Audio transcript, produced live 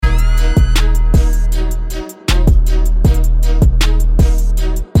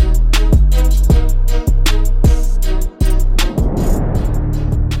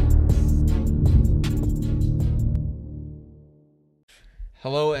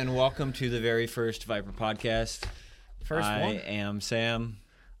and welcome to the very first Vyper Podcast. I am Sam.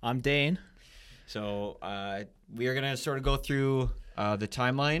 I'm Dayne. So we are going to sort of go through the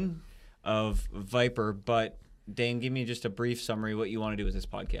timeline of Vyper, but Dayne, give me just a brief summary of what you want to do with this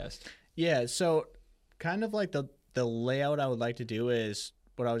podcast. Yeah, so kind of like the layout I would like to do is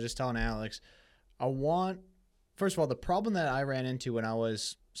what I was just telling Alex. First of all, the problem that I ran into when I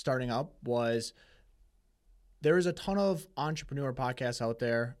was starting up was there is a ton of entrepreneur podcasts out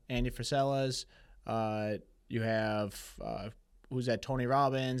there. Andy Frisella's, you have, who's that, Tony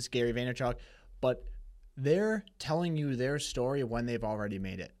Robbins, Gary Vaynerchuk, but they're telling you their story when they've already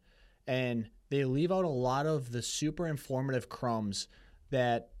made it. And they leave out a lot of the super informative crumbs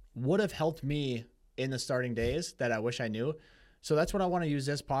that would have helped me in the starting days that I wish I knew. So that's what I want to use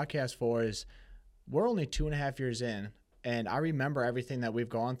this podcast for is we're only 2.5 years in, and I remember everything that we've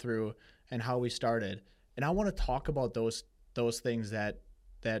gone through and how we started. And I want to talk about those things that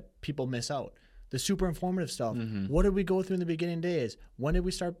people miss out. The super informative stuff. Mm-hmm. What did we go through in the beginning days? When did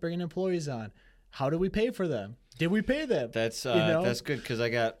we start bringing employees on? How did we pay for them? Did we pay them? That's good because I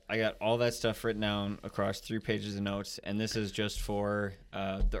got all that stuff written down across 3 pages of notes, and this is just for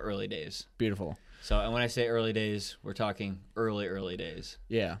the early days. Beautiful. So, and when I say early days, we're talking early days.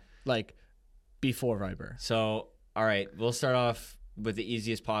 Yeah, like before Vyper. So, all right, we'll start off with the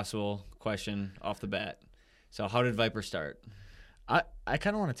easiest possible question off the bat. So, how did Vyper start? I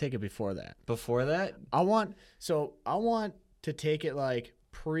kind of want to take it before that. Before that? I want to take it like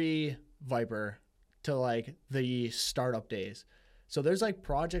pre-Vyper to like the startup days. So there's like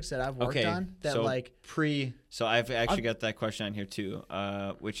projects that I've worked on that so like So I've actually got that question on here too,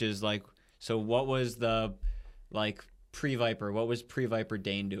 which is like, so what was the like pre-Vyper? What was pre-Vyper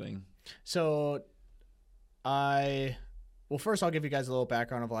Dayne doing? So first I'll give you guys a little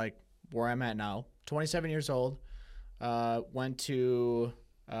background of like where I'm at now. 27 years old. Went to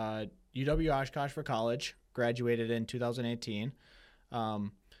UW Oshkosh for college. Graduated in 2018.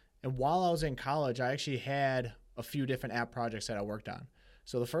 And while I was in college, I actually had a few different app projects that I worked on.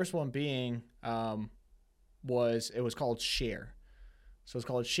 So the first one being was called Share. So it's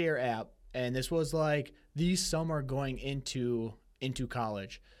called Share app, and this was like the summer going into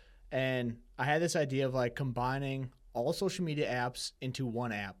college, and I had this idea of like combining all social media apps into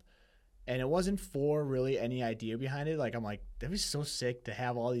one app. And it wasn't for really any idea behind it. Like, I'm like, that'd be so sick to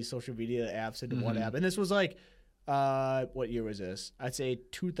have all these social media apps into one app. And this was like, what year was this? I'd say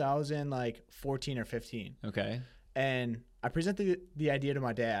 2014 or 15. Okay. And I presented the idea to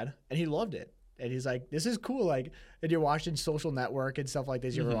my dad, and he loved it. And he's like, this is cool. Like, and you're watching Social Network and stuff like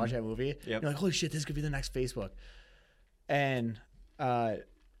this. You ever watch that movie? Yep. You're like, holy shit, this could be the next Facebook. And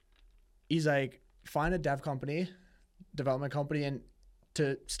he's like, find a development company, and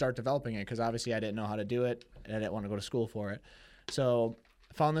to start developing it, because obviously I didn't know how to do it and I didn't want to go to school for it. So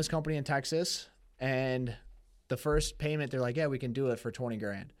I found this company in Texas, and the first payment, they're like, yeah, we can do it for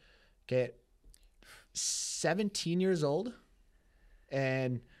 $20,000. Okay. 17 years old,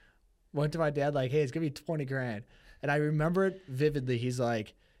 and went to my dad like, hey, it's going to be $20,000. And I remember it vividly. He's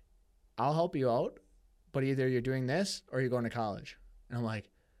like, I'll help you out, but either you're doing this or you're going to college. And I'm like,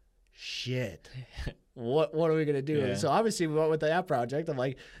 shit. What are we going to do? Yeah. So obviously we went with the app project. I'm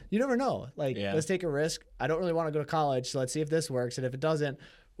like, you never know. Like, let's take a risk. I don't really want to go to college, so let's see if this works. And if it doesn't,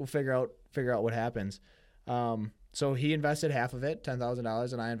 we'll figure out what happens. So he invested half of it,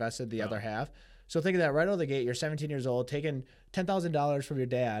 $10,000, and I invested the other half. So think of that right out of the gate. You're 17 years old, taking $10,000 from your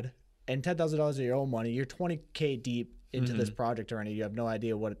dad and $10,000 of your own money. You're $20K deep into this project already. You have no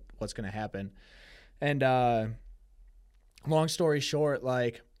idea what's going to happen. And long story short,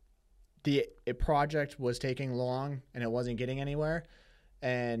 like, the project was taking long and it wasn't getting anywhere.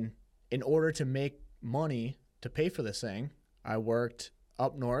 And in order to make money to pay for this thing, I worked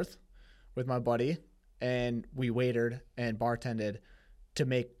up north with my buddy, and we waitered and bartended to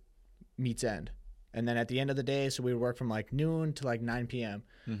make meets end. And then at the end of the day, so we would work from like noon to like 9 p.m.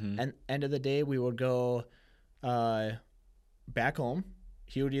 And end of the day, we would go back home.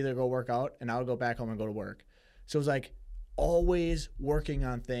 He would either go work out, and I would go back home and go to work. So it was like always working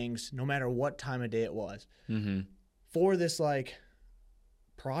on things, no matter what time of day it was, for this like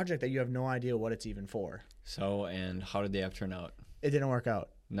project that you have no idea what it's even for. So, and how did the app turn out? It didn't work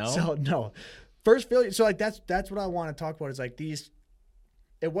out. No? So, no. First failure. So, like, that's what I want to talk about is like these.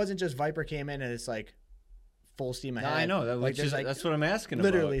 It wasn't just Vyper came in and it's like full steam ahead. No, I know. That's what I'm asking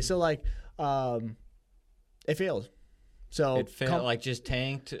about. Literally. So, like, it failed. So it failed, like just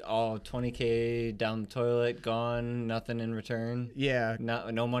tanked, all $20K down the toilet, gone, nothing in return. Yeah.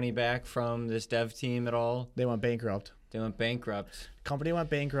 No money back from this dev team at all. They went bankrupt. Company went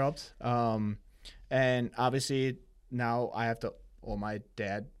bankrupt. And obviously now I have to owe my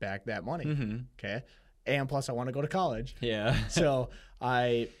dad back that money. Mm-hmm. Okay. And plus I want to go to college. Yeah. So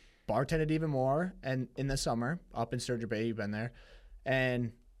I bartended even more, and in the summer up in Sturgeon Bay, you've been there.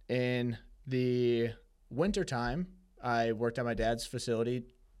 And in the wintertime, I worked at my dad's facility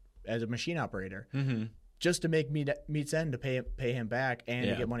as a machine operator, Mm-hmm. just to make meets end to pay him back and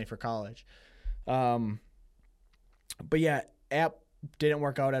to get money for college. But yeah, app didn't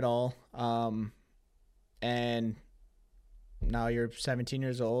work out at all. And now you're 17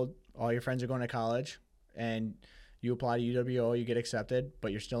 years old. All your friends are going to college, and you apply to UWO, you get accepted,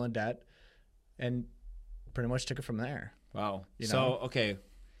 but you're still in debt, and pretty much took it from there. Wow. You So, know? okay.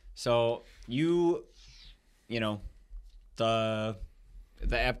 So you know, the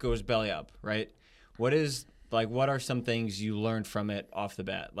app goes belly up, right? What are some things you learned from it off the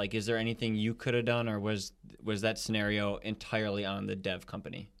bat? Like, is there anything you could have done, or was that scenario entirely on the dev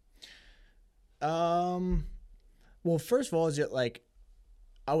company? Well, first of all, is it like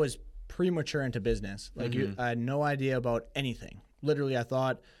I was premature into business. Like I had no idea about anything. Literally, I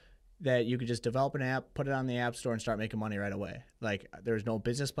thought that you could just develop an app, put it on the app store, and start making money right away. Like there was no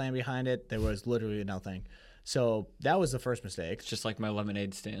business plan behind it. There was literally nothing. So that was the first mistake. It's just like my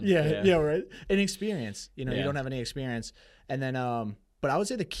lemonade stand. Yeah, right. Inexperience. You Yeah. don't have any experience. And then, but I would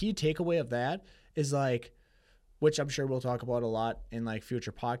say the key takeaway of that is like, which I'm sure we'll talk about a lot in like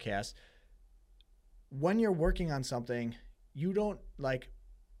future podcasts. When you're working on something, you don't like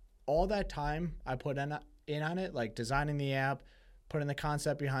all that time I put in on it, like designing the app, putting the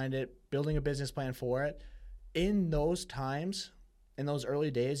concept behind it, building a business plan for it. In those times, in those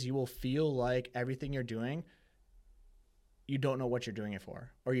early days, you will feel like everything you're doing, you don't know what you're doing it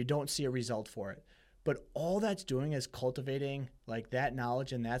for, or you don't see a result for it. But all that's doing is cultivating like that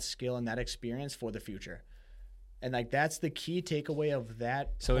knowledge and that skill and that experience for the future. And like that's the key takeaway of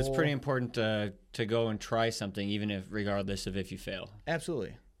that. So it's pretty important to go and try something, even if regardless of if you fail.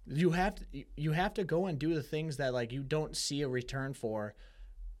 Absolutely. You have to go and do the things that like you don't see a return for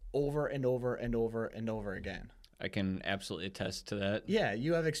over and over and over and over again. I can absolutely attest to that. Yeah,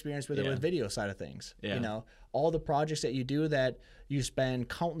 you have experience with it with video side of things. Yeah. You know, all the projects that you do that you spend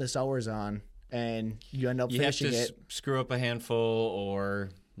countless hours on and you end up finishing it. You have to screw up a handful or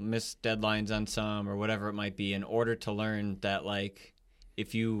miss deadlines on some or whatever it might be in order to learn that, like,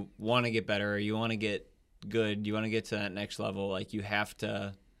 if you want to get better or you want to get good, you want to get to that next level, like, you have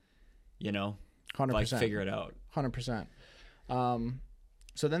to, 100%. like, figure it out. 100%.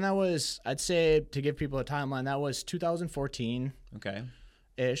 So then that was, I'd say, to give people a timeline, that was 2014. Okay.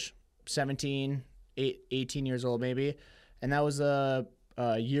 Ish, 17, 18 years old maybe. And that was a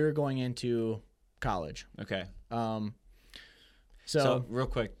year going into college. Okay. So real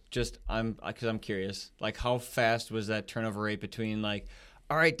quick, because I'm curious, like, how fast was that turnover rate between, like,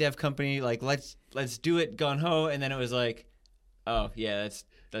 all right, dev company, like, let's do it, gun ho, and then it was like, oh yeah,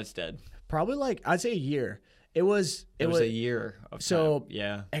 that's dead. probably like I'd say a year. It was a year of so time.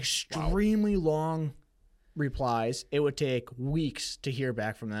 Yeah. extremely long replies. It would take weeks to hear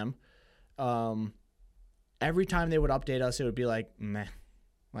back from them. Every time they would update us, it would be like meh,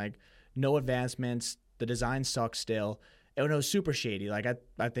 like no advancements. The design sucks still. It was super shady. Like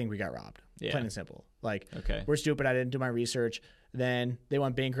I think we got robbed. Yeah. Plain and simple. Like Okay. we're stupid. I didn't do my research. Then they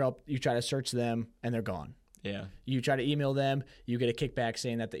went bankrupt. You try to search them and they're gone. Yeah. You try to email them. You get a kickback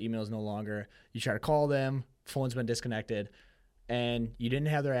saying that the email is no longer. You try to call them. Phone's been disconnected. And you didn't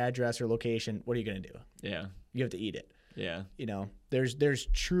have their address or location. What are you going to do? Yeah. You have to eat it. Yeah. You know, there's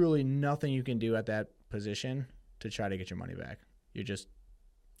truly nothing you can do at that position to try to get your money back. You're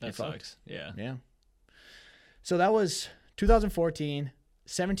That fucked. sucks. Yeah. Yeah. So that was 2014,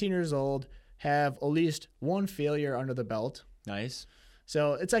 17 years old, have at least one failure under the belt. Nice.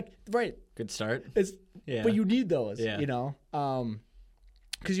 So it's like, right. Good start. It's, Yeah. but you need those, Yeah. you know,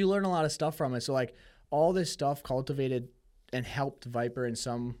 because you learn a lot of stuff from it. So like all this stuff cultivated and helped Vyper in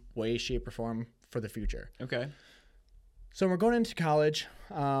some way, shape, or form for the future. Okay. So we're going into college.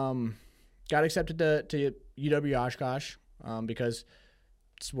 Got accepted to UW Oshkosh because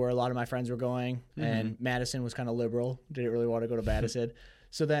it's where a lot of my friends were going, and Madison was kind of liberal. Didn't really want to go to Madison.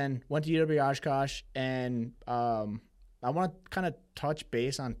 So then went to UW Oshkosh, and I want to kind of touch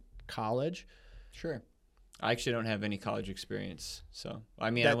base on college. Sure. I actually don't have any college experience. So, I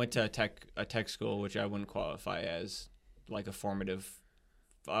mean, I went to a tech school, which I wouldn't qualify as like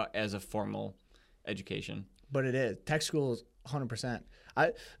a as a formal education. But it is. Tech school is 100%.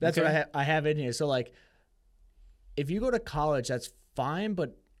 That's Okay. what I have in here. So, like, if you go to college, that's fine,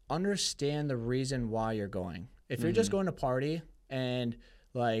 but understand the reason why you're going. If you're just going to party and,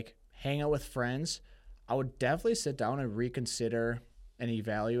 like, hang out with friends, I would definitely sit down and reconsider and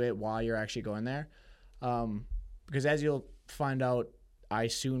evaluate why you're actually going there. Because as you'll find out I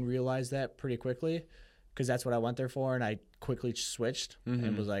soon realized that pretty quickly because that's what I went there for, and I quickly switched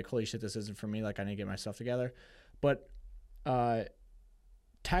and was like, holy shit, this isn't for me. Like, I need to get my stuff together. But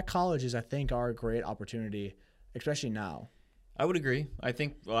tech colleges, I think, are a great opportunity, especially now. I would agree. I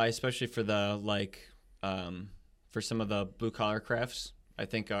think, especially for the for some of the blue collar crafts, I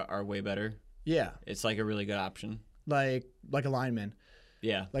think are way better. Yeah, it's like a really good option. Like a lineman.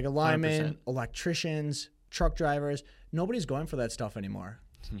 Yeah, like a lineman, 100%. Electricians, truck drivers. Nobody's going for that stuff anymore.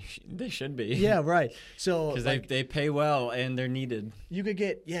 They should be. Yeah, right. So because they pay well and they're needed. You could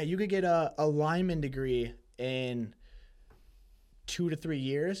get a lineman degree in 2 to 3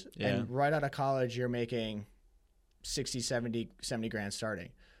 years, and right out of college you're making 60, 70 grand starting.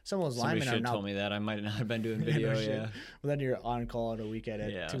 Some of those linemen should are now. Told me that I might not have been doing video. Well, then you're on call on a weekend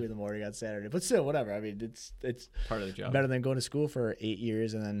at 2 a.m. on Saturday. But still, whatever. I mean, it's part of the job. Better than going to school for 8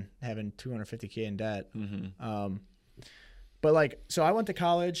 years and then having $250K in debt. But so I went to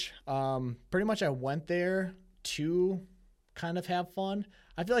college. Pretty much I went there to kind of have fun.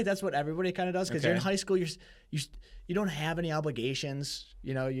 I feel like that's what everybody kind of does because you're in high school. You don't have any obligations.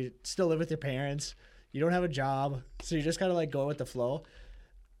 You know, you still live with your parents. You don't have a job, so you just kind of go with the flow,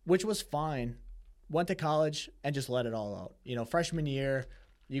 which was fine. Went to college and just let it all out. You know, freshman year,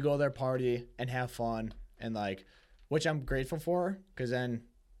 you go there, party, and have fun, and which I'm grateful for because then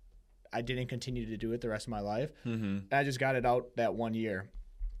I didn't continue to do it the rest of my life. I just got it out that 1 year.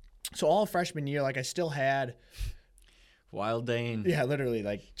 So all freshman year, I still had Wild Dayne. Yeah,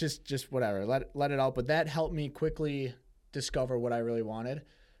 literally, just whatever, let it out. But that helped me quickly discover what I really wanted,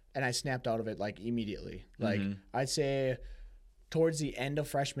 and I snapped out of it immediately. I'd say towards the end of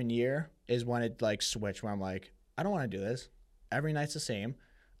freshman year is when it switched, where I'm like, I don't want to do this. Every night's the same.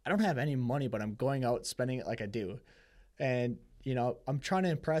 I don't have any money, but I'm going out spending it like I do, and I'm trying to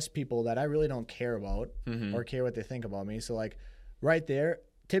impress people that I really don't care about or care what they think about me. So right there,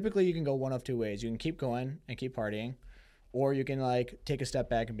 typically you can go one of two ways. You can keep going and keep partying, or you can take a step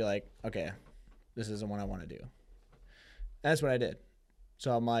back and be like, okay, this isn't what I want to do. That's what I did.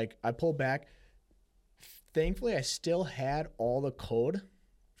 So I'm I pulled back. Thankfully, I still had all the code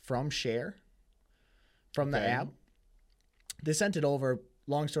from Share, from the app. They sent it over.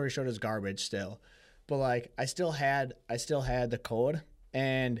 Long story short, is garbage still. But I still had the code,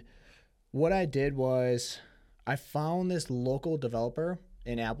 and what I did was I found this local developer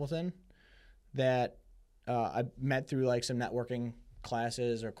in Appleton that I met through some networking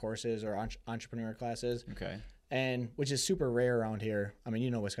classes or courses or entrepreneur classes. Okay. And which is super rare around here. I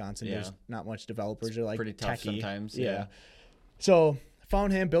mean, Wisconsin, there's not much developers. They're pretty tough techie. Sometimes. Yeah. So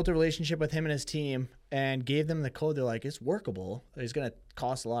found him, built a relationship with him and his team, and gave them the code. They're like, it's workable. It's going to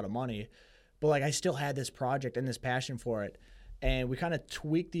cost a lot of money. But I still had this project and this passion for it. And we kind of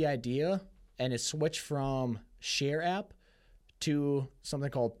tweaked the idea, and it switched from Share app to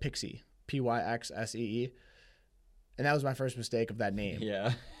something called Pixie, Pyxsee. And that was my first mistake of that name.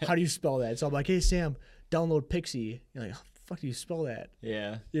 Yeah. How do you spell that? So I'm like, hey, Sam, download Pixie. You're like, how the fuck do you spell that?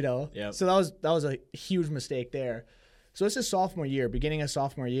 Yeah. Yep. So that was a huge mistake there. So this is sophomore year, beginning of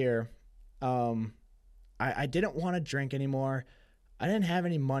sophomore year. I didn't want to drink anymore. I didn't have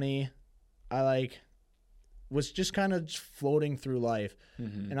any money. I was just kind of floating through life.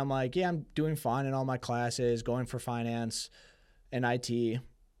 And I'm like, yeah, I'm doing fine in all my classes, going for finance and IT.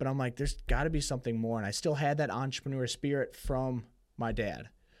 But I'm like, there's got to be something more. And I still had that entrepreneur spirit from my dad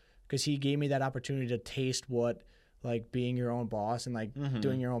because he gave me that opportunity to taste what being your own boss and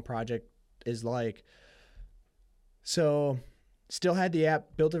doing your own project is like. So still had the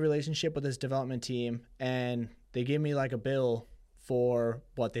app, built a relationship with this development team, and they gave me a bill for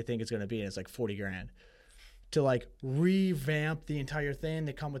what they think it's going to be. And it's $40,000 to revamp the entire thing.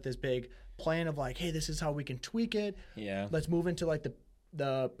 They come with this big plan of hey, this is how we can tweak it. Yeah. Let's move into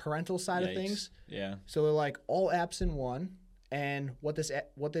the parental side of things. Yeah. So they're all apps in one. And what this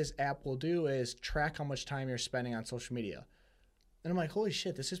app will do is track how much time you're spending on social media. And I'm like, holy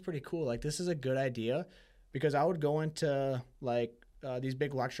shit, this is pretty cool. This is a good idea, because I would go into these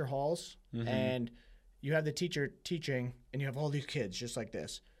big lecture halls and you have the teacher teaching and you have all these kids just like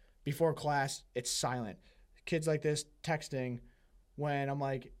this. Before class, it's silent. Kids like this texting when I'm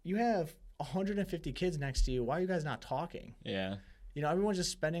like, you have 150 kids next to you. Why are you guys not talking? Yeah. Everyone's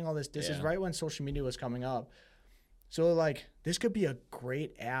just spending all this. This is right when social media was coming up. So this could be a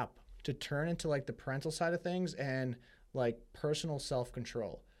great app to turn into the parental side of things and personal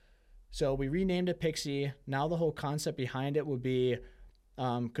self-control. So we renamed it Pixie. Now the whole concept behind it would be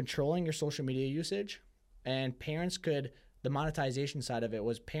controlling your social media usage, and the monetization side of it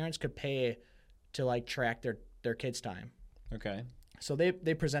was parents could pay to track their kids' time. Okay. So they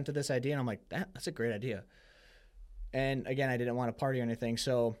presented this idea, and I'm like, that's a great idea. And again, I didn't want to party or anything.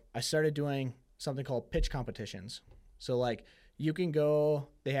 So I started doing something called pitch competitions. So like you can go,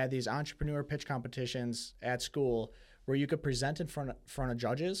 they had these entrepreneur pitch competitions at school where you could present in front of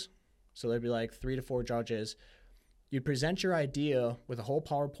judges. So there'd be like 3 to 4 judges. You'd present your idea with a whole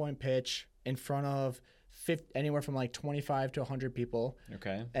PowerPoint pitch in front of anywhere from like 25 to 100 people.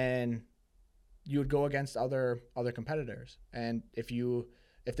 Okay. And you would go against other competitors. And if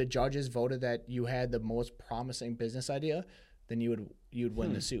the judges voted that you had the most promising business idea, then you'd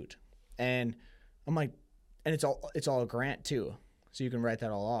win the suit. And I'm like, and it's all a grant too. So you can write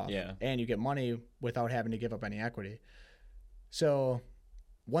that all off. Yeah. And you get money without having to give up any equity. So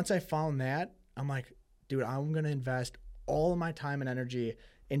once I found that, I'm like, dude, I'm going to invest all of my time and energy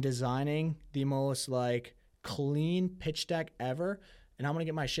in designing the most like clean pitch deck ever. And I'm going to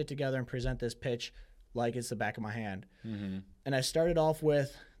get my shit together and present this pitch like it's the back of my hand. Mm-hmm. And I started off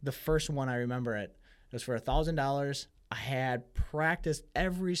with the first one. I remember it. It was for $1,000. I had practiced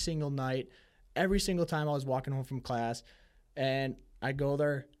every single night, every single time I was walking home from class. And I go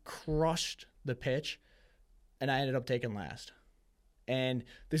there, crushed the pitch, and I ended up taking last. And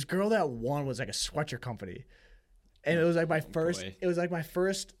this girl that won was like a sweatshirt company. And it was like my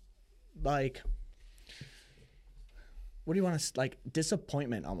first, like, what do you want to, like,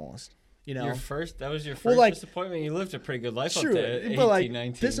 disappointment almost, you know? That was your first disappointment? You lived a pretty good life up there at 18, like,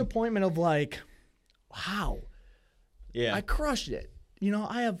 19. Disappointment of like, wow. Yeah. I crushed it. You know,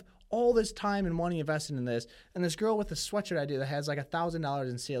 I have all this time and money invested in this. And this girl with the sweatshirt idea that has like $1,000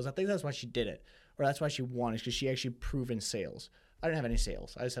 in sales, I think that's why she did it. Or that's why she won, is because she actually proven sales. I didn't have any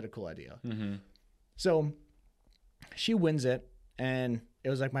sales. I just had a cool idea. Mm-hmm. So she wins it. And it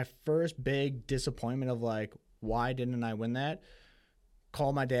was like my first big disappointment of like, why didn't I win that?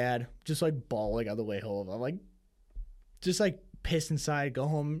 Call my dad, just like bawling on the way home. I'm like, just like pissed inside, go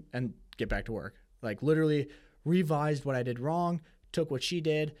home and get back to work. Like literally revised what I did wrong, took what she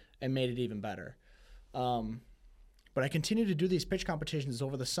did and made it even better. But I continued to do these pitch competitions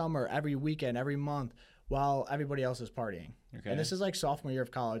over the summer, every weekend, every month, while everybody else is partying. Okay. And this is like sophomore year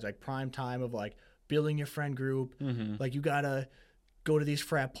of college, like prime time of like building your friend group. Mm-hmm. Like you gotta go to these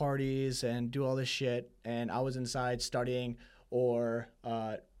frat parties and do all this shit. And I was inside studying or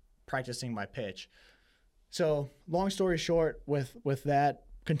practicing my pitch. So long story short, with that,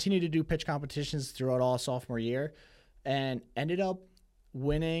 continued to do pitch competitions throughout all sophomore year and ended up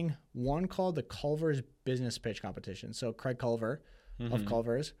winning one called the Culver's Business Pitch Competition. So Craig Culver of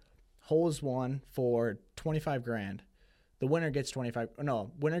Culver's holds one for $25,000. The winner gets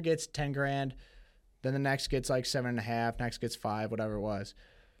winner gets $10,000. Then the next gets like 7.5, next gets 5, whatever it was.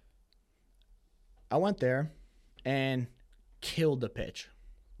 I went there and killed the pitch,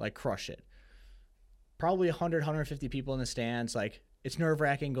 like crushed it. Probably 100, 150 people in the stands. Like it's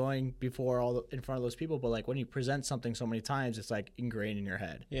nerve-wracking going in front of those people, but like when you present something so many times, it's like ingrained in your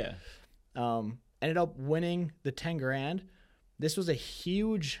head. Yeah. Ended up winning the $10,000. This was a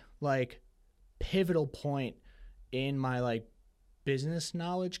huge like pivotal point in my like business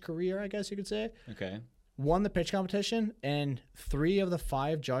knowledge career, I guess you could say. Okay. Won the pitch competition, and 3 of the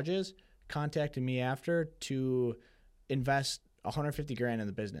 5 judges contacted me after to invest $150,000 in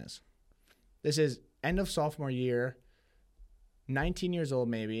the business. This is end of sophomore year, 19 years old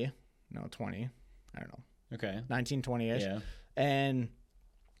maybe. No, 20. I don't know. Okay. 19, 20-ish. Yeah. And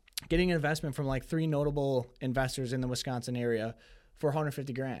getting an investment from like 3 notable investors in the Wisconsin area for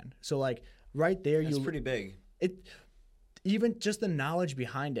 $150,000. So like right there, that's pretty big. Even just the knowledge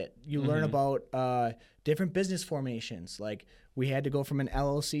behind it, you learn about different business formations. Like we had to go from an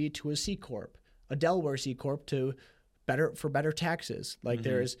LLC to a C corp, a Delaware C corp to better taxes. Like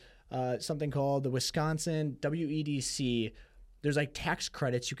there's something called the Wisconsin WEDC. There's like tax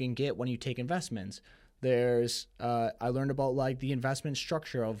credits you can get when you take investments. There's I learned about like the investment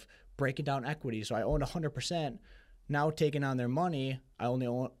structure of breaking down equity. So I owned 100%. Now taking on their money, I only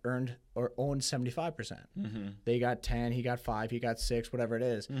owned 75%. They got 10, he got 5, he got 6, whatever it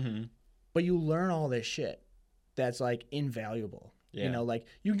is. But you learn all this shit that's like invaluable. Yeah. You know, like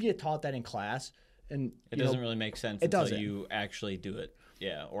you can get taught that in class, and it doesn't really make sense until you actually do it.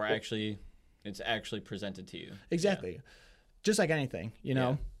 Yeah, or actually, it's actually presented to you. Exactly, just like anything, you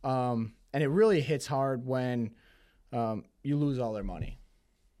know. Yeah. And it really hits hard when you lose all their money.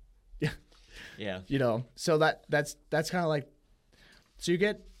 Yeah. You know, so that's kind of like, so you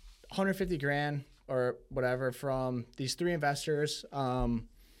get $150,000 or whatever from these 3 investors. And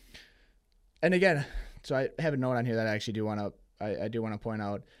again, so I have a note on here that I actually do want to point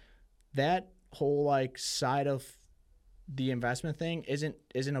out that whole like side of the investment thing isn't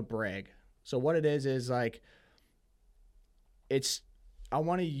a brag. So what it is like, I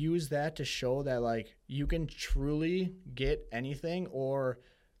want to use that to show that like you can truly get anything, or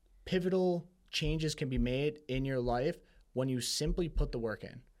pivotal changes can be made in your life when you simply put the work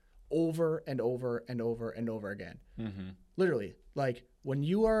in over and over and over and over again. Mm-hmm. Literally, like when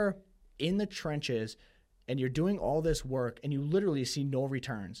you are in the trenches and you're doing all this work and you literally see no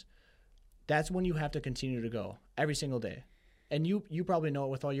returns, that's when you have to continue to go every single day. And you probably know it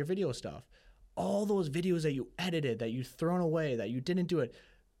with all your video stuff. All those videos that you edited, that you thrown away, that you didn't do it,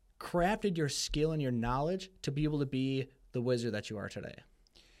 crafted your skill and your knowledge to be able to be the wizard that you are today.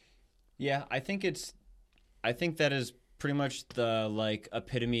 Yeah, I think that is pretty much the like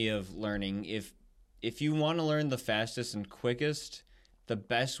epitome of learning. If you want to learn the fastest and quickest, the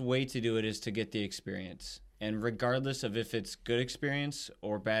best way to do it is to get the experience. And regardless of if it's good experience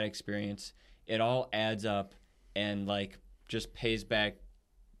or bad experience, it all adds up and like just pays back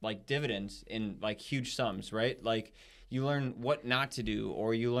like dividends in like huge sums, right? Like you learn what not to do,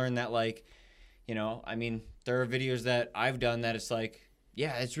 or you learn that like, you know, I mean, there are videos that I've done that it's like,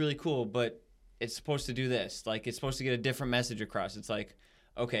 yeah, it's really cool, but it's supposed to do this. Like it's supposed to get a different message across. It's like,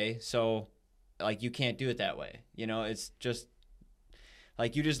 okay, so like you can't do it that way. You know, it's just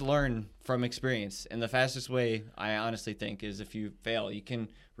like you just learn from experience. And the fastest way, I honestly think, is if you fail. You can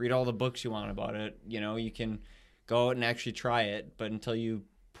read all the books you want about it. You know, you can go out and actually try it, but until you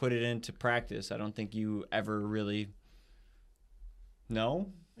put it into practice, I don't think you ever really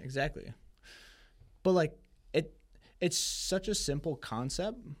know. Exactly. But like it's such a simple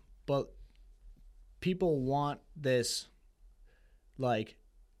concept, but people want this like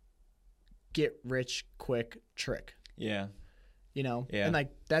get rich quick trick. Yeah. You know? Yeah. And like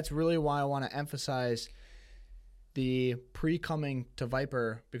that's really why I want to emphasize the pre-coming to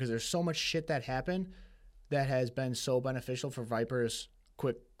Vyper, because there's so much shit that happened that has been so beneficial for Vyper's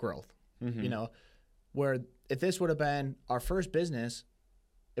quick growth. Mm-hmm. You know, where if this would have been our first business,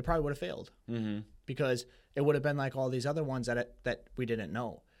 it probably would have failed. Mm-hmm. Because it would have been like all these other ones that we didn't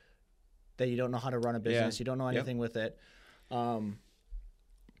know, that you don't know how to run a business, you don't know anything with it.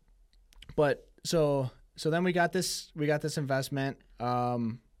 But so then we got this investment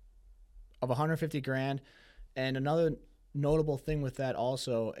of $150,000, and another notable thing with that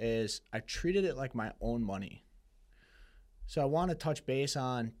also is I treated it like my own money. So I want to touch base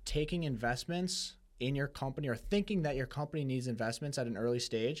on taking investments in your company, or thinking that your company needs investments at an early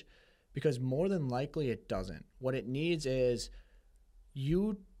stage, because more than likely it doesn't. What it needs is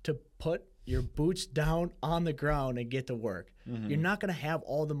you to put your boots down on the ground and get to work. Mm-hmm. You're not going to have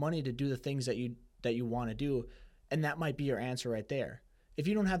all the money to do the things that you want to do, and that might be your answer right there. If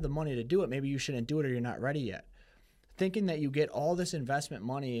you don't have the money to do it, maybe you shouldn't do it, or you're not ready yet. Thinking that you get all this investment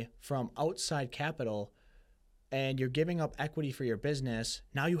money from outside capital and you're giving up equity for your business,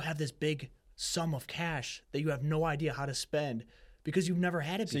 now you have this big sum of cash that you have no idea how to spend because you've never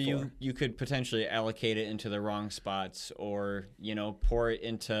had it before. So you could potentially allocate it into the wrong spots, or, you know, pour it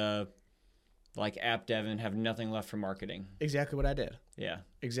into like app dev and have nothing left for marketing. Exactly what I did. Yeah.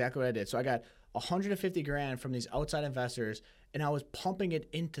 Exactly what I did. So I got $150,000 from these outside investors, and I was pumping it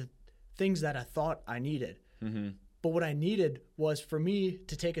into things that I thought I needed. Mm-hmm. But what I needed was for me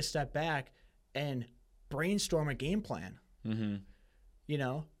to take a step back and brainstorm a game plan. Mm-hmm. You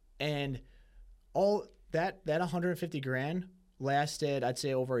know, and all that $150,000 lasted, I'd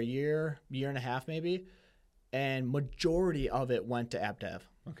say, over a year and a half maybe, and majority of it went to app dev.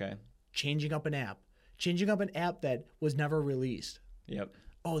 Okay. Changing up an app that was never released. Yep.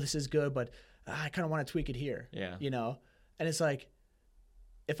 Oh, this is good, but I kind of want to tweak it here. Yeah. You know, and it's like,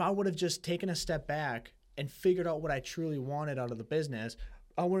 if I would have just taken a step back and figured out what I truly wanted out of the business,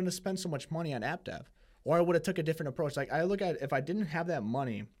 I wouldn't have spent so much money on app dev, or I would have took a different approach. Like I look at, if I didn't have that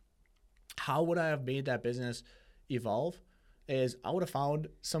money, how would I have made that business evolve? Is I would have found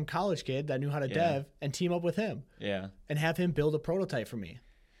some college kid that knew how to dev and team up with him. Yeah. And have him build a prototype for me.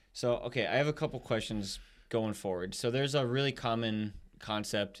 So, okay, I have a couple questions going forward. So there's a really common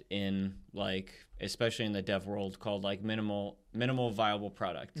concept in like, especially in the dev world, called like minimal viable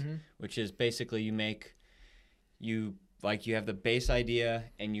product, mm-hmm. which is basically you have the base idea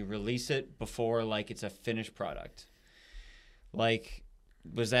and you release it before like it's a finished product. Like,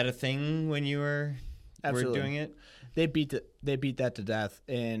 was that a thing when you were doing it? They beat that to death.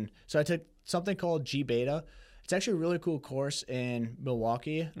 And so I took something called G Beta. It's actually a really cool course in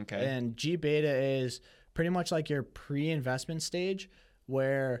Milwaukee. Okay. And G Beta is pretty much like your pre-investment stage,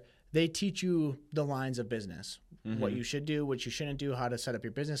 where they teach you the lines of business, mm-hmm. what you should do, what you shouldn't do, how to set up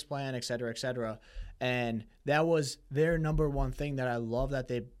your business plan, et cetera, et cetera. And that was their number one thing that I love that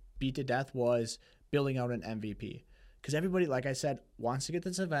they beat to death, was building out an MVP. Because everybody, like I said, wants to get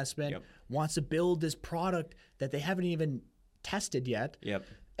this investment, wants to build this product that they haven't even tested yet. Yep.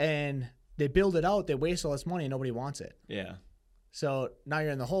 And they build it out, they waste all this money, and nobody wants it. Yeah. So now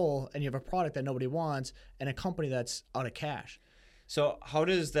you're in the hole, and you have a product that nobody wants and a company that's out of cash. So how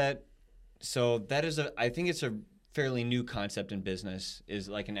does that? So that is I think it's a fairly new concept in business, is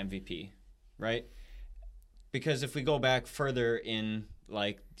like an MVP, right? Because if we go back further in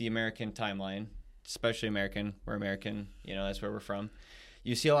like the American timeline, especially American, we're American, that's where we're from.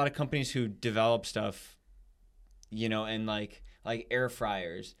 You see a lot of companies who develop stuff, and like air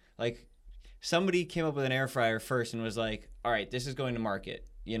fryers. Like somebody came up with an air fryer first and was like, all right, this is going to market,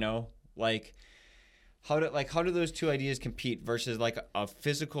 like how do those two ideas compete versus like a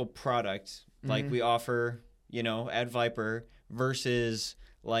physical product like we offer, at Vyper, versus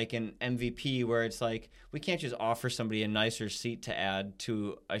like an MVP where it's like we can't just offer somebody a nicer seat to add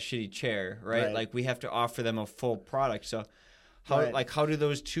to a shitty chair, right? Like we have to offer them a full product. So how do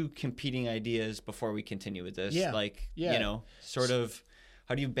those two competing ideas, before we continue with this, sort of,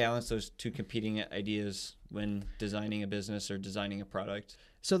 how do you balance those two competing ideas when designing a business or designing a product?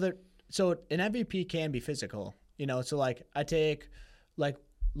 So an MVP can be physical, so like I take, like,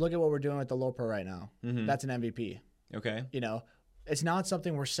 look at what we're doing with the Low Pro right now. That's an MVP. Okay. It's not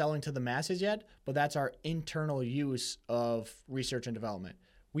something we're selling to the masses yet, but that's our internal use of research and development.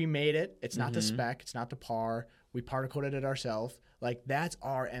 We made it. It's not the spec. It's not the par. We particle coded it ourselves. Like, that's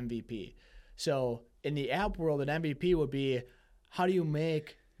our MVP. So in the app world, an MVP would be, how do you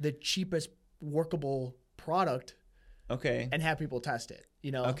make the cheapest workable product and have people test it,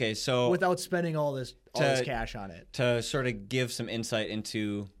 Okay, so without spending all this cash on it. To sort of give some insight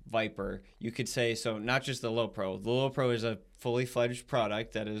into Vyper, you could say, so not just the Low Pro. The Low Pro is a fully fledged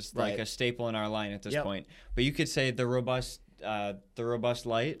product that is like a staple in our line at this point. But you could say the robust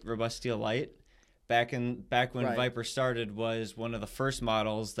steel light, back when Vyper started, was one of the first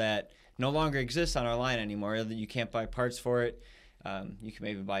models that no longer exists on our line anymore. You can't buy parts for it. You can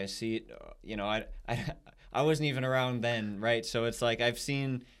maybe buy a seat. I wasn't even around then, right? So it's like I've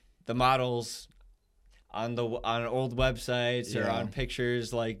seen the models on old websites or on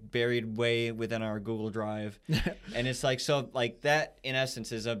pictures, like buried way within our Google Drive. And it's like, so like that in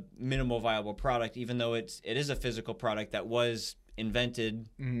essence is a minimal viable product, even though it is a physical product that was invented,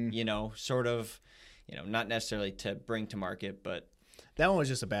 sort of, not necessarily to bring to market, but that one was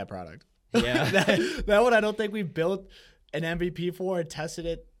just a bad product. Yeah. that one I don't think we built an MVP for and tested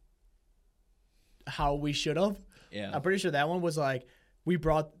it how we should have. Yeah. I'm pretty sure that one was like, we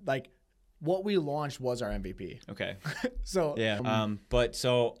brought, like, what we launched was our MVP. Okay. So yeah. But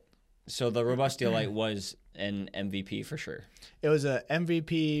so the robust steel light was an MVP for sure. It was a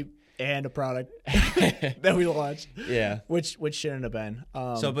MVP and a product that we launched. Yeah. Which shouldn't have been.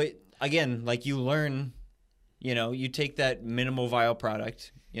 But again, like, you learn, you take that minimal viable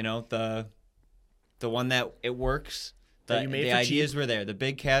product, the one that it works. The ideas were there. The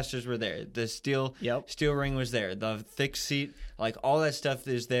big casters were there. The steel ring was there. The thick seat, like, all that stuff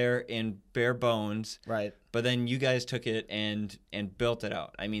is there in bare bones. Right. But then you guys took it and built it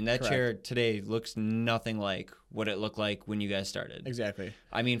out. I mean, that chair today looks nothing like what it looked like when you guys started. Exactly.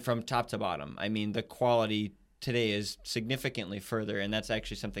 I mean, from top to bottom. I mean, the quality today is significantly further, and that's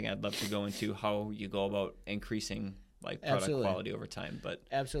actually something I'd love to go into, how you go about increasing like product quality over time. But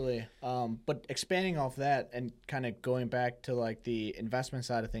absolutely. But expanding off that and kind of going back to like the investment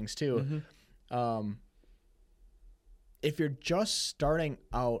side of things too. If you're just starting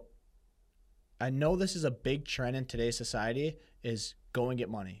out, I know this is a big trend in today's society, is go and get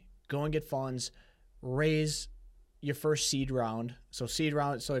money, go and get funds, raise your first seed round. So seed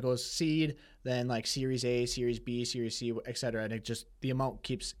round, so it goes seed, then like Series A, Series B, Series C, etc. And it just, the amount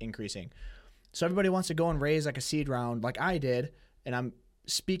keeps increasing. So everybody wants to go and raise like a seed round like I did, and I'm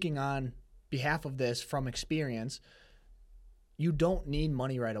speaking on behalf of this from experience. You don't need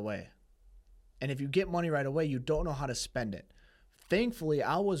money right away. And if you get money right away, you don't know how to spend it. Thankfully,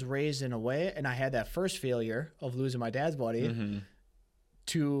 I was raised in a way, and I had that first failure of losing my dad's body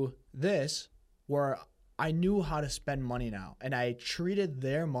to this, where I knew how to spend money now. And I treated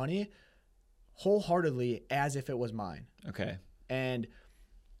their money wholeheartedly as if it was mine. Okay. And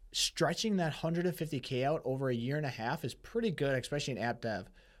stretching that $150K out over a year and a half is pretty good, especially in app dev,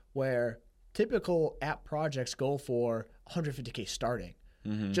 where typical app projects go for $150K starting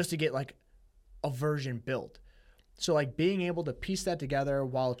just to get like a version built. So like being able to piece that together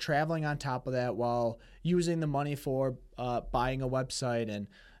while traveling on top of that, while using the money for buying a website and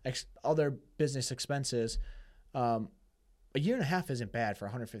other business expenses, a year and a half isn't bad for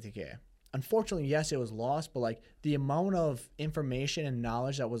 $150K. Unfortunately, yes, it was lost, but like the amount of information and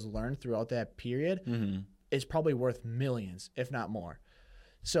knowledge that was learned throughout that period is probably worth millions, if not more.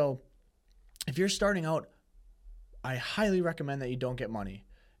 So if you're starting out, I highly recommend that you don't get money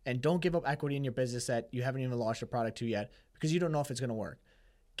and don't give up equity in your business that you haven't even launched a product to yet because you don't know if it's going to work.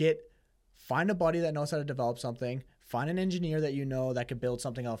 Find a buddy that knows how to develop something. Find an engineer that you know that could build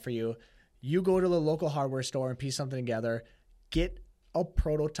something out for you. You go to the local hardware store and piece something together. Get a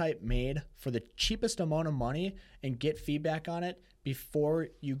prototype made for the cheapest amount of money and get feedback on it before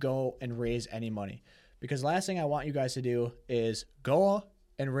you go and raise any money. Because last thing I want you guys to do is go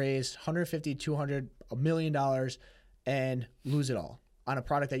and raise $150, $200, $1 million and lose it all on a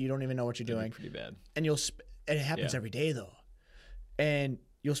product that you don't even know what you're doing. Pretty bad. And it happens every day though. And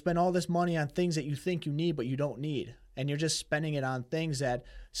you'll spend all this money on things that you think you need, but you don't need. And you're just spending it on things that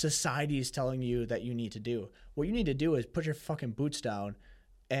society is telling you that you need to do. What you need to do is put your fucking boots down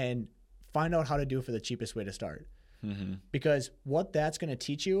and find out how to do it for the cheapest way to start. Mm-hmm. Because what that's going to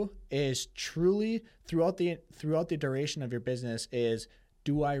teach you is truly throughout the duration of your business is,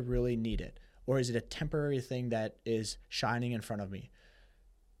 do I really need it? Or is it a temporary thing that is shining in front of me?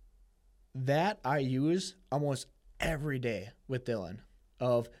 That I use almost every day with Dylan,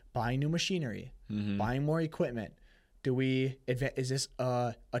 of buying new machinery, buying more equipment. Is this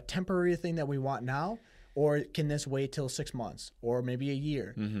a temporary thing that we want now, or can this wait till 6 months or maybe a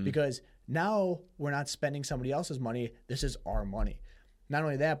year? Because now we're not spending somebody else's money. This is our money. Not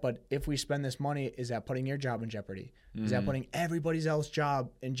only that, but if we spend this money, is that putting your job in jeopardy? Is that putting everybody else's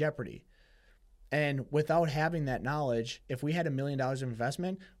job in jeopardy? And without having that knowledge, if we had $1 million of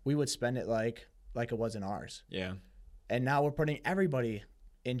investment, we would spend it like it wasn't ours. Yeah. And now we're putting everybody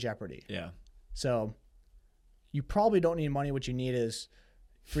in jeopardy. Yeah. So you probably don't need money. What you need is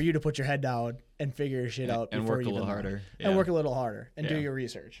for you to put your head down and figure your shit out. And work a little harder. Yeah. And work a little harder and do your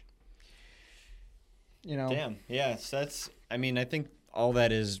research. Damn. Yeah. So I think all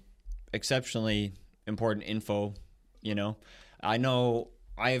that is exceptionally important info, I know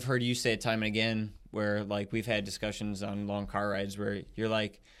I have heard you say it time and again where like we've had discussions on long car rides where you're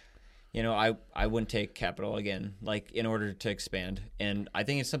like, I wouldn't take capital again, like in order to expand. And I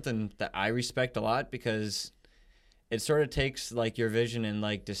think it's something that I respect a lot because it sort of takes like your vision and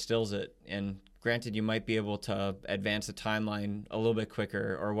like distills it. And granted, you might be able to advance the timeline a little bit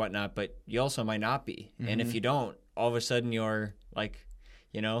quicker or whatnot, but you also might not be. And if you don't, all of a sudden you're like,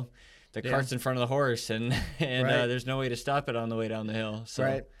 the cart's in front of the horse and right. There's no way to stop it on the way down the hill. So.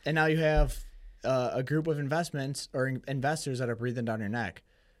 Right. And now you have a group of investors that are breathing down your neck.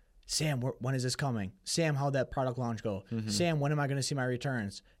 Sam, when is this coming? Sam, how'd that product launch go? Sam, when am I going to see my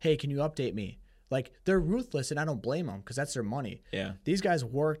returns? Hey, can you update me? Like, they're ruthless, and I don't blame them because that's their money. Yeah. These guys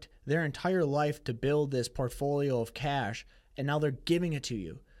worked their entire life to build this portfolio of cash, and now they're giving it to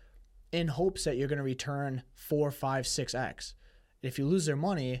you in hopes that you're going to return 4, 5, 6x. If you lose their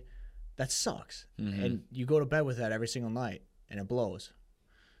money, that sucks. And you go to bed with that every single night, and it blows.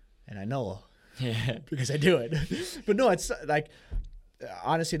 And I know because I do it. But no, it's like...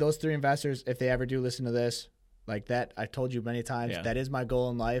 Honestly, those 3 investors, if they ever do listen to this, like that, I've told you many times, that is my goal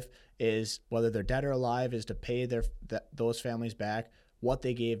in life, is whether they're dead or alive, is to pay those families back what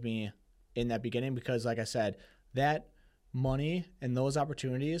they gave me in that beginning. Because like I said, that money and those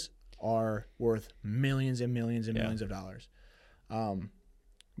opportunities are worth millions and millions and millions of dollars.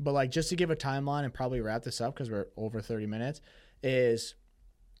 But like, just to give a timeline and probably wrap this up because we're over 30 minutes, is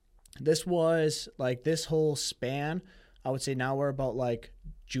this was like this whole span. I would say now we're about like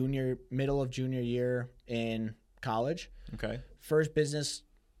middle of junior year in college. Okay. First business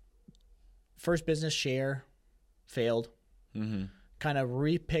share failed. Kind of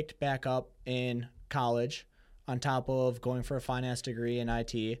repicked back up in college on top of going for a finance degree in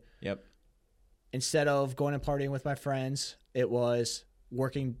IT. Yep. Instead of going and partying with my friends, it was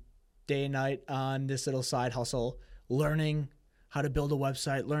working day and night on this little side hustle, learning how to build a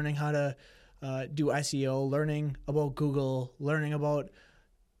website, learning how to do SEO, learning about Google, learning about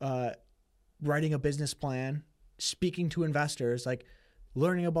writing a business plan, speaking to investors, like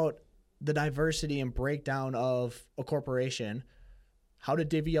learning about the diversity and breakdown of a corporation, how to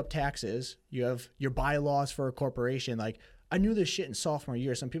divvy up taxes. You have your bylaws for a corporation. Like, I knew this shit in sophomore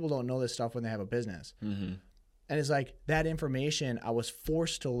year. Some people don't know this stuff when they have a business. And it's like that information I was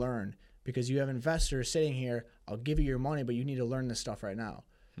forced to learn because you have investors sitting here, I'll give you your money, but you need to learn this stuff right now.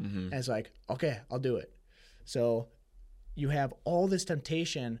 And it's like, okay, I'll do it. So you have all this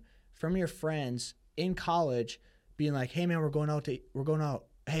temptation from your friends in college being like, hey man, we're going out.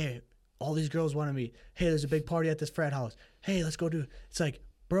 Hey, all these girls want to meet. Hey, there's a big party at this frat house. Hey, let's go do it. It's like,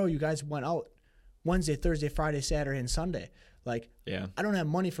 bro, you guys went out Wednesday, Thursday, Friday, Saturday, and Sunday. Like, I don't have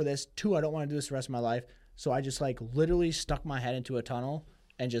money for this. 2, I don't want to do this the rest of my life. So I just like literally stuck my head into a tunnel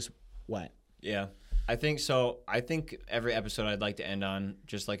and just went. Yeah. I think so. I think every episode I'd like to end on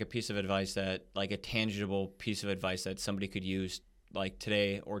just like a piece of advice that, like a tangible piece of advice that somebody could use, like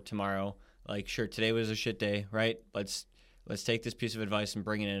today or tomorrow. Like, sure, today was a shit day, right? Let's take this piece of advice and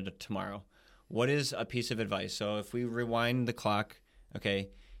bring it into tomorrow. What is a piece of advice? So if we rewind the clock, okay,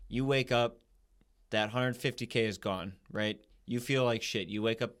 you wake up, that 150K is gone, right? You feel like shit. You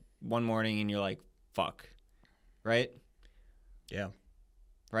wake up one morning and you're like, fuck, right? Yeah.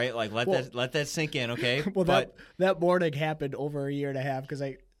 Right? Like, let that sink in, okay? Well, that morning happened over a year and a half because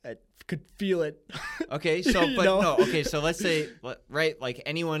I could feel it. Okay, so, but no, okay, so let's say, right, like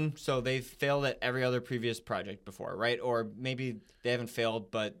anyone, so they've failed at every other previous project before, right? Or maybe they haven't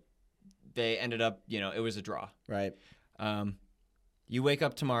failed, but they ended up, it was a draw. Right. You wake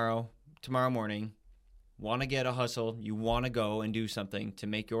up tomorrow morning, want to get a hustle, you want to go and do something to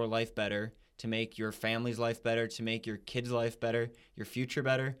make your life better, to make your family's life better, to make your kids' life better, your future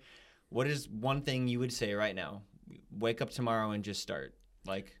better. What is one thing you would say right now? Wake up tomorrow and just start.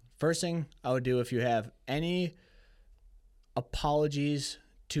 Like, first thing I would do, if you have any apologies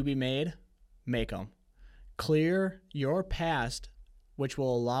to be made, make them. Clear your past, which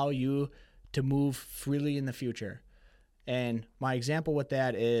will allow you to move freely in the future. And my example with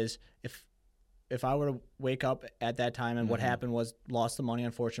that is if I were to wake up at that time and what happened was lost the money,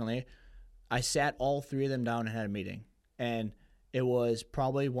 unfortunately, I sat all three of them down and had a meeting. And it was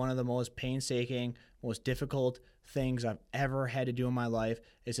probably one of the most painstaking, most difficult things I've ever had to do in my life,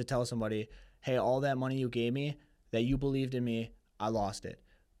 is to tell somebody, hey, all that money you gave me, that you believed in me, I lost it.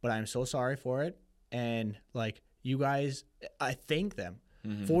 But I'm so sorry for it. And like, you guys, I thank them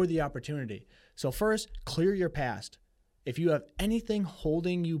for the opportunity. So first, clear your past. If you have anything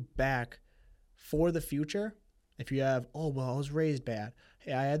holding you back for the future, if you have, oh, well, I was raised bad,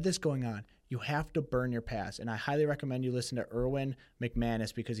 hey, I had this going on, you have to burn your past. And I highly recommend you listen to Erwin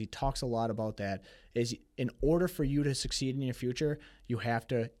McManus because he talks a lot about that. Is in order for you to succeed in your future, you have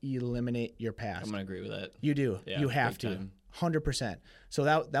to eliminate your past. I'm going to agree with that. You do. Yeah, you have to. time. 100%. So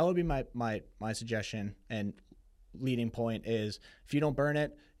that would be my suggestion and leading point is if you don't burn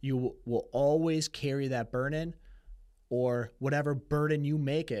it, you will always carry that burden or whatever burden you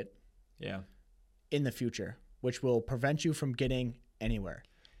make it in the future, which will prevent you from getting anywhere.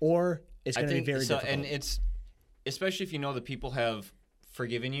 Or it's going to be very difficult. And it's, especially if you know that people have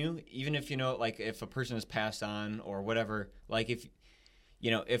forgiven you, even if like if a person has passed on or whatever, like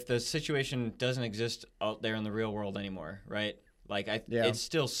if the situation doesn't exist out there in the real world anymore, right? Like it's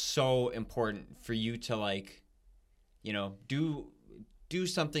still so important for you to like, do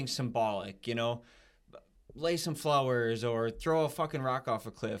something symbolic, lay some flowers or throw a fucking rock off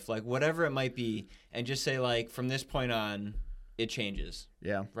a cliff, like whatever it might be, and just say like, from this point on, it changes.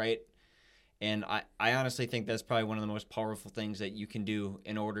 Yeah. Right? And I honestly think that's probably one of the most powerful things that you can do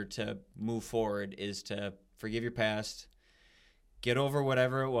in order to move forward is to forgive your past, get over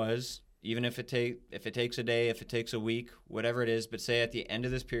whatever it was, even if it takes a day, if it takes a week, whatever it is, but say at the end of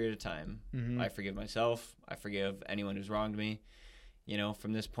this period of time, I forgive myself, I forgive anyone who's wronged me.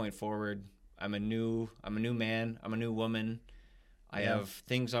 From this point forward, I'm a new man, I'm a new woman. I have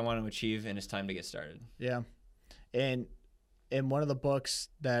things I want to achieve, and it's time to get started. Yeah. And in one of the books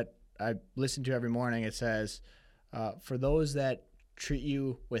that I listen to every morning, it says, for those that treat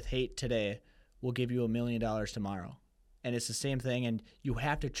you with hate today, we'll give you $1 million tomorrow. And it's the same thing, and you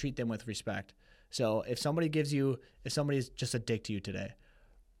have to treat them with respect. So if somebody's just a dick to you today,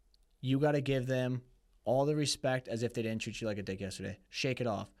 you got to give them all the respect as if they didn't treat you like a dick yesterday. Shake it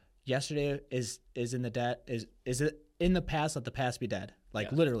off. Yesterday is in it in the past, let the past be dead.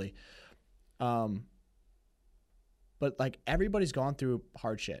 Like literally. But like everybody's gone through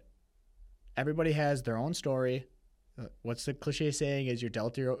hard shit. Everybody has their own story. What's the cliche saying is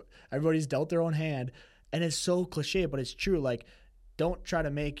everybody's dealt their own hand. And it's so cliche, but it's true. Like, don't try to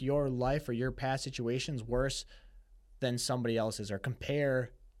make your life or your past situations worse than somebody else's or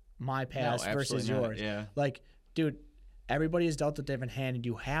compare my past versus yours. Yeah. Like, dude, everybody is dealt a different hand, and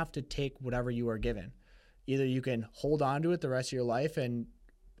you have to take whatever you are given. Either you can hold on to it the rest of your life and,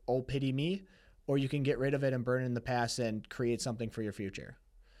 oh, pity me, or you can get rid of it and burn it in the past and create something for your future.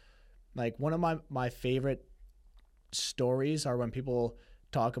 Like, one of my favorite stories are when people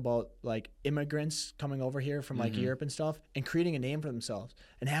talk about like immigrants coming over here from like Europe and stuff and creating a name for themselves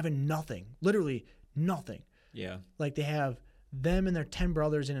and having nothing, literally nothing. Yeah. Like they have them and their 10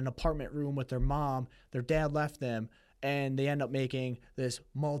 brothers in an apartment room with their mom, their dad left them, and they end up making this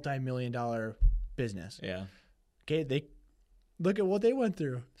multi-million-dollar business. Yeah. Okay. They look at what they went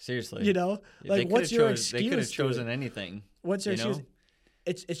through. Seriously. Like what's your excuse? They could have chosen anything. What's your excuse?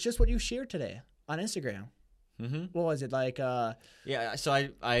 It's just what you shared today on Instagram. What was it like? Yeah, so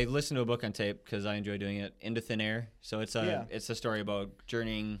I listened to a book on tape because I enjoy doing it. Into Thin Air. So it's a story about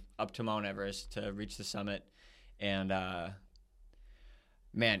journeying up to Mount Everest to reach the summit, and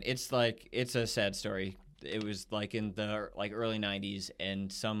man, it's a sad story. It was like in the early '90s,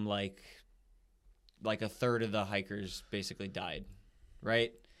 and some like a third of the hikers basically died,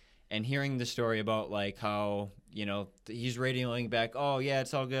 right? And hearing the story about like how he's radioing back, oh yeah,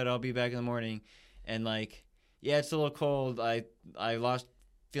 it's all good, I'll be back in the morning, and like, yeah, it's a little cold. I lost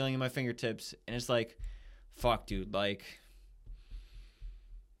feeling in my fingertips. And it's like, fuck, dude. Like,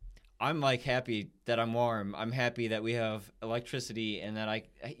 I'm like happy that I'm warm. I'm happy that we have electricity and that I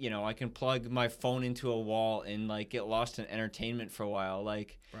can plug my phone into a wall and like get lost in entertainment for a while.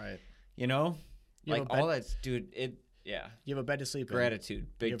 Like, right. Like all that's, dude, yeah. You have a bed to sleep in. Gratitude.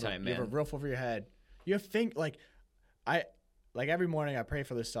 Big time, man. You have a roof over your head. You have every morning I pray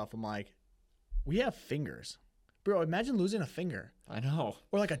for this stuff. I'm like, we have fingers. Bro, imagine losing a finger. I know.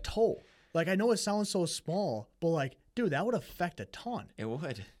 Or like a toe. Like, I know it sounds so small, but like, dude, that would affect a ton. It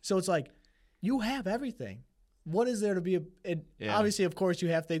would. So it's like, you have everything. What is there to be? Obviously, of course, you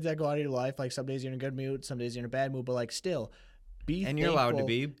have things that go out of your life. Like, some days you're in a good mood, some days you're in a bad mood, but like, still, be and thankful. You're allowed to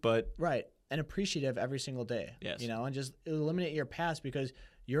be, but. Right. And appreciative every single day. Yes. And just eliminate your past because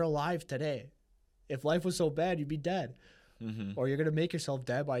you're alive today. If life was so bad, you'd be dead. Mm-hmm. Or you're going to make yourself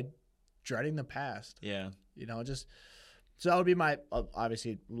dead by dreading the past. Yeah. So that would be my,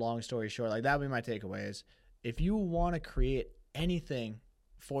 obviously, long story short, like that would be my takeaway is if you want to create anything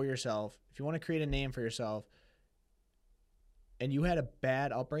for yourself, if you want to create a name for yourself, and you had a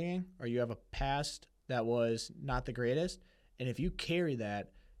bad upbringing or you have a past that was not the greatest, and if you carry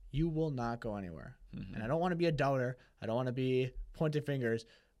that, you will not go anywhere. Mm-hmm. And I don't want to be a doubter. I don't want to be pointing fingers,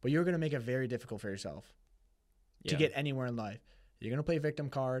 but you're going to make it very difficult for yourself to get anywhere in life. You're going to play victim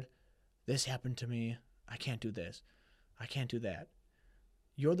card. This happened to me. I can't do this. I can't do that.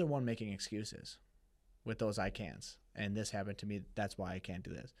 You're the one making excuses with those I can'ts. And this happened to me. That's why I can't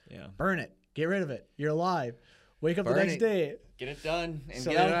do this. Yeah. Burn it. Get rid of it. You're alive. Wake up the next day. Get it done and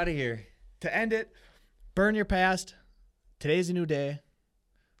get it out of here. To end it, burn your past. Today's a new day.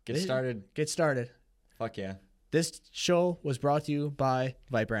 Get started. Fuck yeah. This show was brought to you by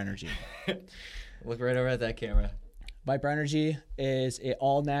Vyper Energy. Look right over at that camera. Vyper Energy is an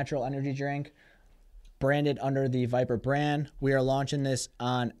all-natural energy drink branded under the Vyper brand. We are launching this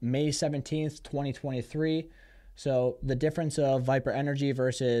on May 17th, 2023. So the difference of Vyper Energy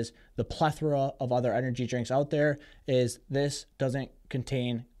versus the plethora of other energy drinks out there is this doesn't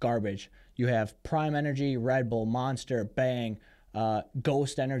contain garbage. You have Prime Energy, Red Bull, Monster, Bang,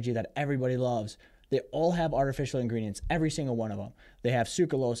 Ghost Energy that everybody loves. They all have artificial ingredients, every single one of them. They have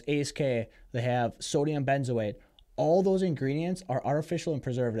sucralose, ACE K, they have sodium benzoate. All those ingredients are artificial and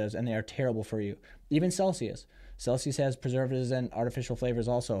preservatives, and they are terrible for you. Even Celsius. Celsius has preservatives and artificial flavors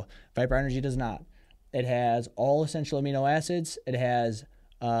also. Vyper Energy does not. It has all essential amino acids. It has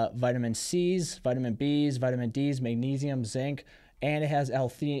vitamin C's, vitamin B's, vitamin D's, magnesium, zinc, and it has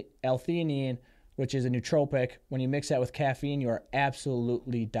L-theanine, which is a nootropic. When you mix that with caffeine, you are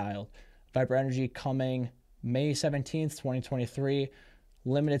absolutely dialed. Vyper Energy coming May 17th, 2023.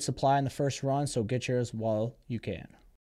 Limited supply in the first run, so get yours while you can.